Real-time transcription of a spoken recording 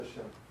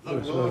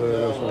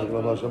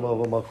למה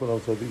שאמר ואמר כל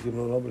הצדיקים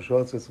לעולם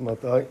בשעת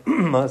עצמתי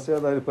מעשה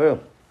ידי לפאר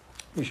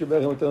מי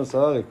שברך יותר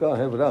שרה ריקה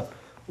הבלה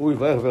הוא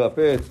יברך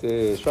ורפא את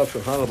שב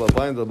שולחן רבה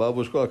ביינדר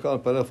באבוש כל הקהל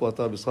פלא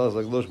רפואתה בשכר זה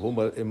הקדוש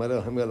והוא ימלא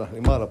רחמי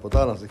להחלימה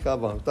לפותה להחזיקה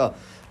והחלטה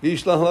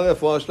וישלח לה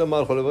רפואה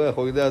שלמה לכל לברך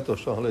וגידע אותו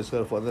שלח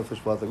לישראל רפואת נפש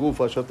רפואת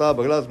הגוף השתה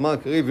בגלל זמן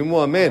קריב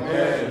עמו אמן.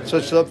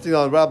 Such something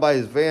on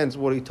Rabbi Van's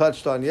what he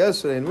touched on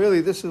yesterday, and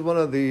really this is one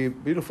of the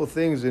beautiful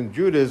things in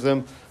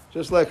Judaism.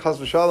 Just like Chas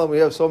v'Shalom, we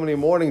have so many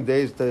mourning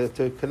days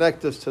to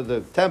connect us to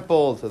the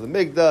temple, to the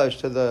Mikdash,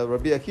 to the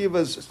Rabbi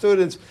Akiva's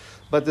students.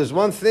 But there's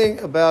one thing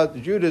about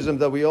Judaism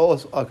that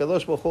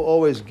HaKadosh Baruch Hu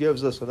always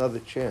gives us another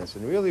chance.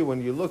 And really,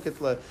 when you look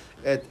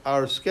at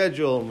our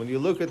schedule, and when you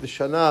look at the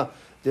Shana,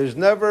 there's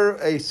never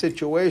a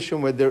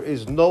situation where there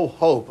is no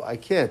hope. I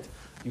can't.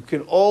 You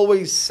can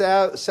always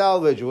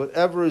salvage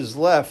whatever is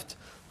left,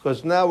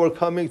 because now we're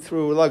coming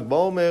through like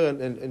B'Omer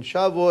and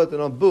Shavuot,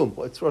 and boom,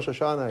 it's Rosh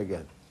Hashanah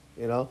again.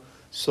 You know?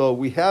 So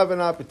we have an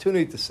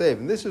opportunity to save.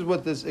 And this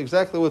is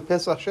exactly what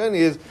Pesach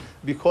Sheni is,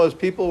 because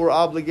people were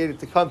obligated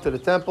to come to the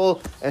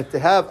temple and to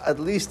have at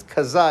least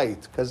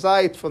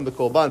kazait from the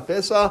Korban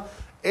Pesach.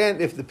 And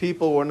if the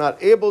people were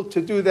not able to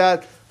do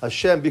that,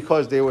 Hashem,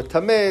 because they were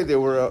tameh, they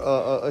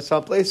were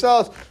someplace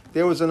else,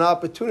 there was an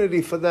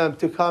opportunity for them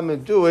to come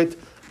and do it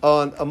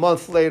on a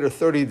month later,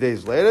 30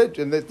 days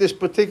later. And at this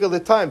particular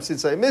time,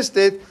 since I missed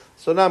it,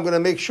 so now I'm going to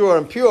make sure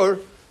I'm pure,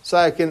 so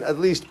I can at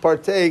least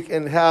partake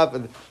and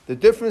have. The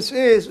difference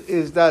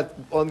is that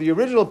on the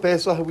original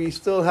Pesach, we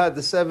still had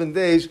the 7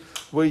 days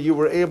where you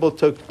were able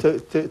to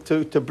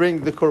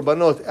bring the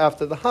korbanot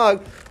after the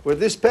Hag, where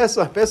this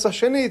Pesach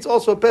Sheni, it's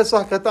also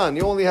Pesach Katan.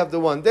 You only have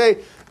the 1 day.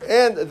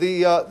 And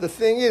the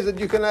thing is that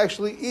you can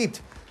actually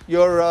eat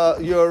your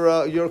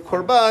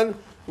korban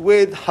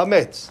with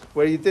hametz,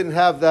 where you didn't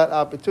have that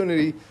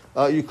opportunity.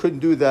 You couldn't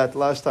do that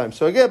last time.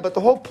 So again, but the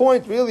whole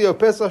point really of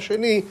Pesach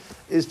Sheni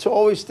is to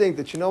always think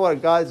that, you know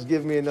what, God's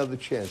given me another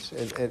chance.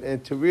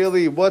 And to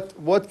really,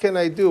 what can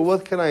I do?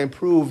 What can I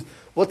improve?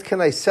 What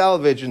can I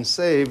salvage and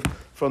save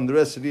from the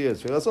rest of the year?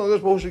 So that's all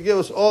who should give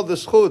us all the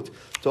schut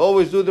to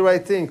always do the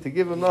right thing, to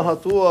give him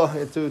nahatua,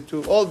 and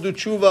to all do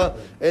tshuva,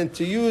 and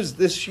to use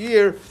this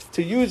year,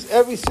 to use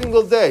every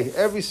single day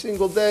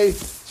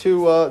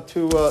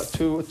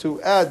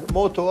to add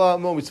more Torah,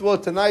 more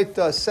mitzvot. Tonight,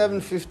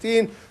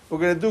 7:15. We're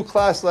going to do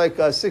class like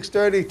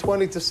 6:30,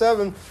 20 to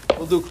 7.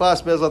 We'll do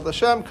class Be'ezrat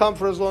Hashem. Come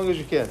for as long as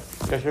you can.